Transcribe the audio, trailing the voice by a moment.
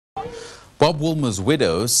Bob Woolmer's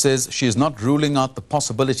widow says she is not ruling out the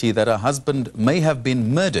possibility that her husband may have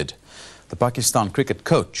been murdered. The Pakistan cricket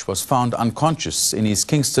coach was found unconscious in his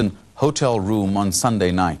Kingston hotel room on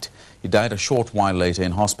Sunday night. He died a short while later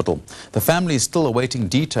in hospital. The family is still awaiting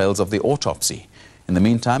details of the autopsy. In the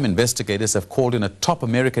meantime, investigators have called in a top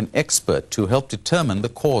American expert to help determine the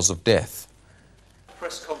cause of death.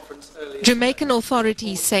 Jamaican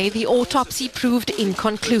authorities say the autopsy proved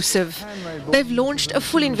inconclusive. They've launched a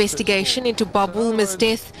full investigation into Bob Woolmer's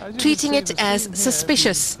death, treating it as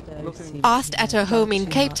suspicious. Asked at her home in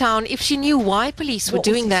Cape Town if she knew why police were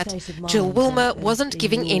doing that, Jill Woolmer wasn't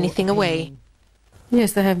giving anything away.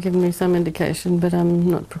 Yes, they have given me some indication, but I'm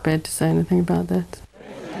not prepared to say anything about that.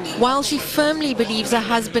 While she firmly believes her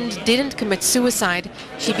husband didn't commit suicide,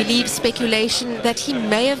 she believes speculation that he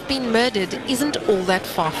may have been murdered isn't all that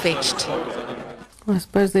far-fetched. I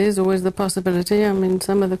suppose there is always the possibility. I mean,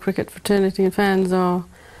 some of the cricket fraternity and fans are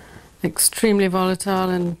extremely volatile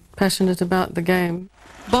and passionate about the game.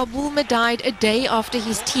 Bob Woolmer died a day after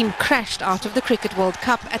his team crashed out of the Cricket World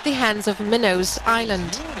Cup at the hands of Minnows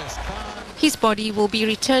Island. His body will be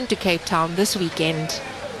returned to Cape Town this weekend.